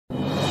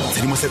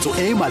tshedimosetso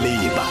e e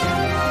maleba,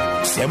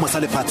 seemo sa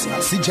lefatshe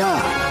se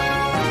jang,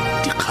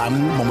 dikgang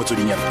mo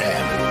Motsweding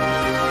FM,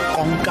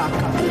 konka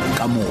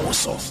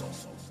bokamoso.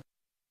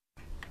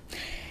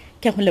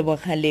 Ke go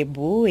leboga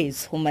lebo e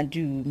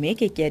tshomadume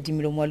ke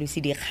Keadimilwe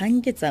Moalusi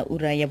dikgang ke tsa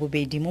ura ya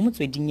bobedi mo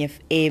Motsweding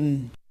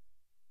FM.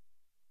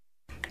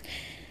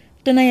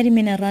 Tona ya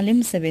diminerale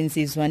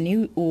Msebenzi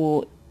Zwane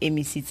o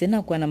emisitse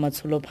nakwana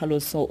matsholo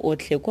phaloso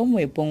otlhe kwa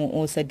moepong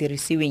o sa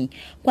dirisiweng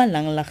kwa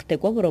Langlaagte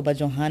kwa borwa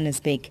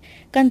Johannesburg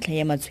ka ntlha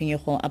ya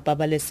matshwenyego a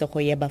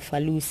pabalesego ya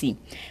bafalosi.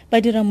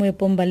 Badira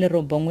moepong ba le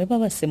robongwe ba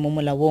ba semo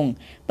molaong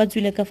ba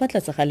tswile ka fa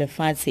tlase ga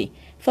lefatshe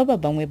fa ba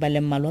bangwe ba le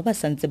mmalwa ba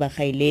santse ba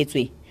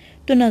gaeletswe.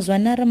 Tona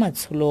Zwane re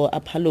matsholo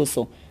a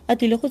phaloso a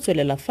tlile go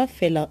tswelela fa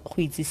fela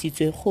go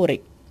itsisitswe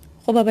gore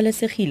go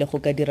babalesegile go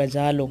ka dira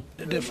jalo.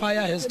 The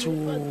fire has to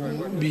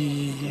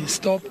be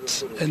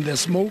stopped and the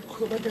smoke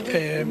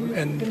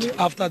and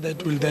after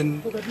that we'll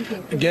then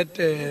get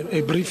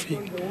a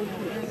briefing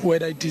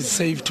whether it is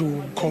safe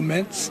to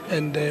commence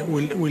and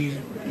we'll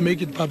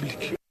make it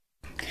public.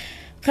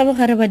 Ga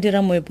bogare ba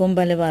dira moepong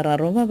ba le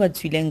bararo ba ba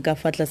tswileng ka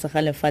fa tlase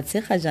ga lefatshe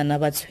ga jana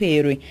ba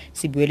tshwerwe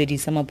sebueledi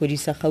sa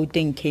mapodisa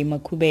Gauteng K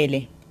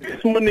Makubele.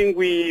 This morning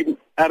we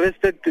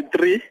arrested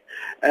 3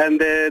 and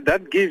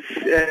that gives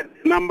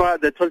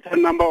the total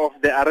number of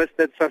the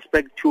arrested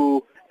suspects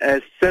to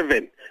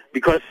 7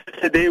 because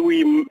today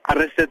we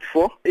arrested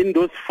 4. In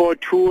those 4,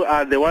 2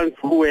 are the ones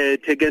who were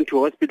taken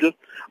to hospital,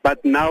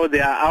 but now they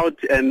are out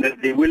and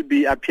they will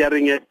be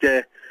appearing at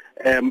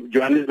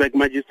Johannesburg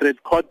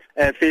Magistrate Court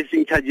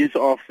facing charges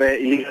of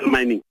illegal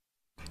mining.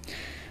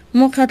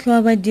 Mokgatlo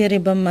wa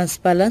badiri ba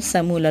masepala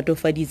sa mo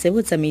latofaditse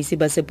botsamaisi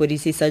ba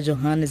sepodisi sa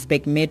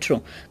Johannesburg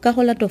Metro ka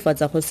go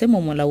latofatsa go se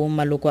mo molaong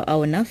maloko a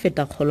ona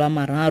feta kgolo a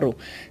mararo.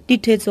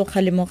 Dithetso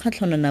kgalemo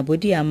kgatlhano na bo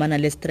di amana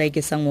le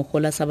strike sa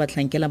ngogola sa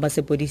batlhankela ba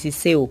sepodisi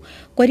seo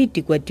kwa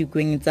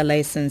ditikwatikweni tsa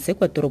license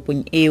kwa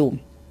toropong eo.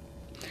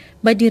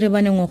 Badiri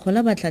ba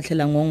nengogola ba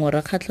tlhatlhela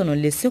ngongora kgatlhano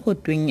le se go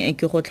tweng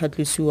ke go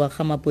tlhatlosiwa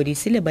ga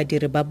mapodisi le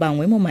badiri ba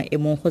bangwe mo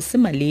maemong go se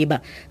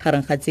maleba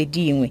gareng ga tse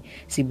dingwe.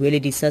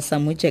 Sebueledi sa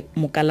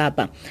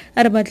Mokalapa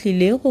a re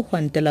batlile go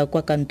gwantela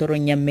kwa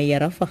kantorong ya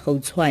meyara fa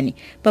gautshwane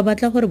ba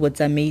batla gore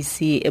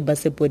botsamaisi ba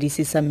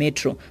sepodisi sa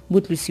Metro bo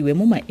tlosiwe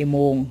mo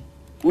maemong.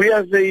 We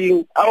are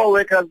saying our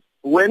workers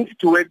went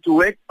to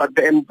work, but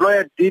the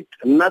employer did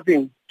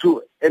nothing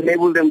to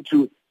enable them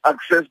to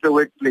access the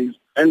workplace.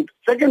 And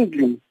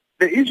secondly,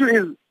 the issue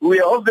is we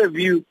are of the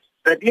view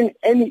that in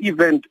any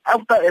event,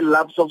 after a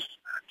lapse of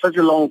such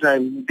a long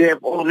time, they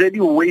have already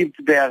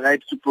waived their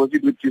rights to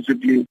proceed with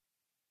discipline.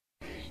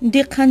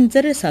 Dikgang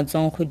tse re sa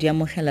tswang go di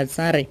amogela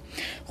tsare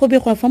go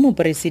begwa fa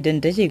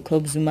moporesidente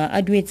Jacob Zuma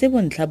a duetse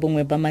bontlha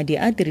bongwe ba madi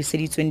a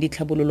diriseditsweng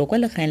ditlhabololo kwa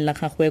legaeng la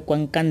gagwe kwa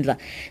Nkandla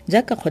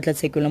jaaka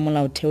kgotlatshekelo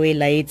molaotheo e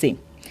laetse.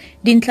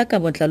 Dintlha ka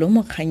botlalo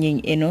mo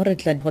kganyeng eno re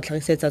tla go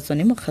tlhagisetsa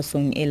tsone mo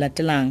kgasong e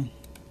latelang.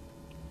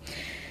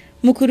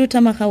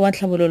 Mokhuduthamaga wa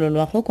tlhabololo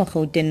loago kwa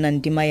Gauteng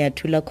Nandima ya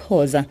Thula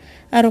Khoza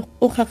a re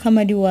o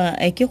gagamadiwa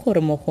ke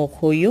gore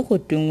mogokgo yo go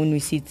tweng o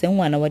nwisitse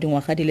ngwana wa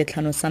dingwaga di le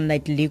 5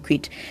 Sunlight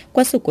Liquid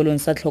kwa sekolong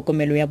sa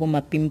tlhokomelo ya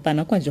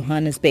bomapimpana kwa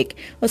Johannesburg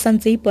o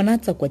santse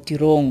iponatsa kwa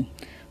tirong.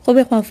 Go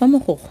begwa fa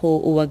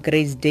mogokgo wa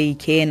Grace Day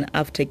Care and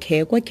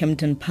Aftercare kwa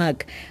Kempton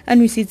Park a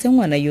nwisitse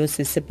ngwana yo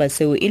sesepa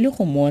seo e le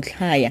go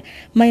motlhaya.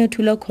 Maya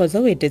Thula Khoza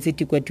o etetse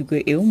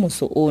tikwatikwe eo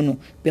moso ono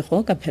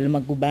bego ka Phele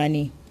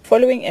Magubane.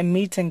 Following a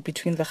meeting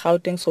between the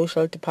Gauteng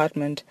Social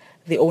Department,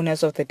 the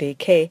owners of the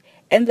daycare,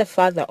 and the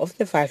father of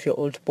the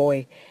 5-year-old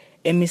boy,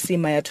 MEC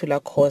Mayatula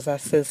Khoza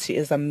says she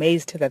is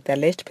amazed that the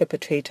alleged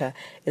perpetrator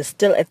is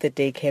still at the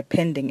daycare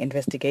pending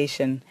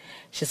investigation.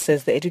 She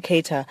says the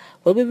educator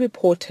will be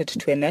reported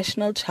to a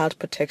National Child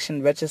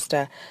Protection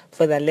Register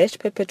for the alleged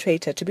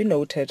perpetrator to be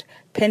noted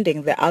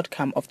pending the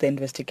outcome of the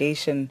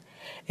investigation.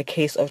 A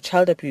case of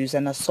child abuse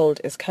and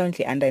assault is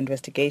currently under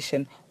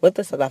investigation with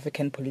the South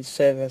African Police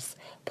Service.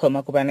 Paul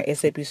Makubane,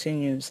 SABC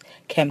News,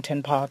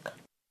 Kempton Park.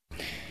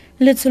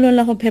 Letsholo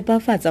la go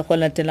phepafatsa go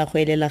latela go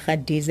elela ga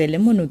diesel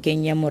mo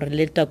nokeng ya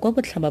Moreleta kwa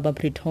botlhaba ba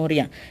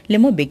Pretoria le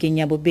mo bekeng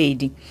ya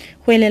bobedi.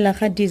 Go elela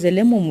ga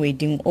diesel mo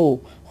moeding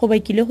o go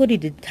bakile go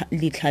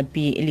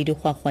ditlhapi le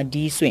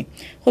digwagwadiswe.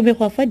 Go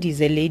begwa fa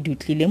diesel e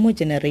dutlile mo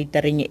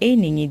generatoreng e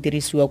neng e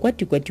dirisiwa kwa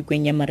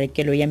tikwatikweni ya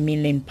marekelo ya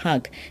Millen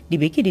Park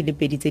dibeke di le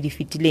pedi tse di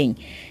fetileng.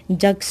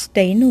 Jack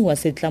Stein wa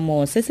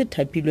setlamo se se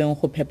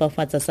thapilweng go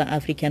phepafatsa sa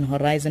African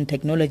Horizon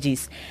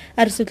Technologies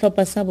a re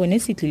setlhopha sa bone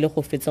se tlile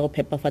go fetsa go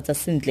phepafatsa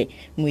sentle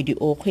moedi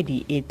o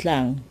kgwedi e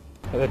tlang.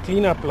 The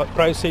cleanup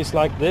process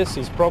like this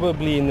is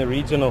probably in the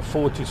region of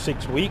 4 to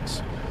 6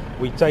 weeks.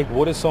 We take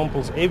water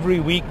samples every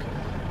week,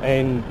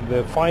 and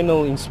the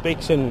final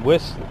inspection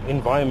with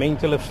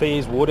Environmental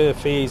Affairs, Water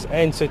Affairs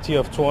and City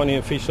of Tona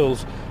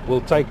officials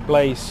will take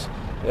place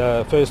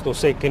first or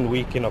second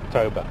week in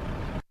October.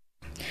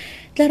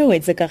 tla re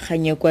wetse ka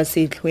kganye kwa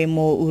setlhwe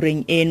mo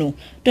ureng eno.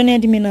 Tona ya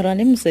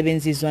diminerale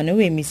Msebenzi Zwane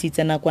o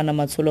emisitse nakwana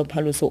matsholo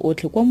phaloso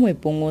otlhe kwa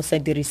moepong o sa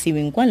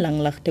dirisiweng kwa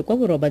Langlaagte kwa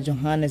borwa ba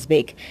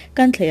Johannesburg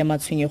ka ntlha ya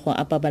matshwenyego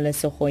a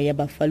pabalesego ya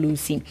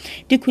bafalosi.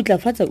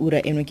 Dikhutlafatsa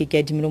ura eno ke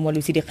Keadimilwe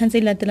Moalusi dikgang tse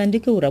di latelang di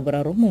ke ura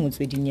boraro mo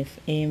Motsweding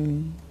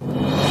FM.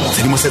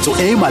 Tshedimosetso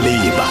e e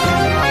maleba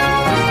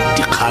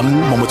dikgang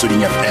mo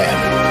Motsweding FM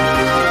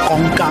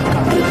konka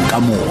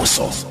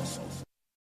bokamoso.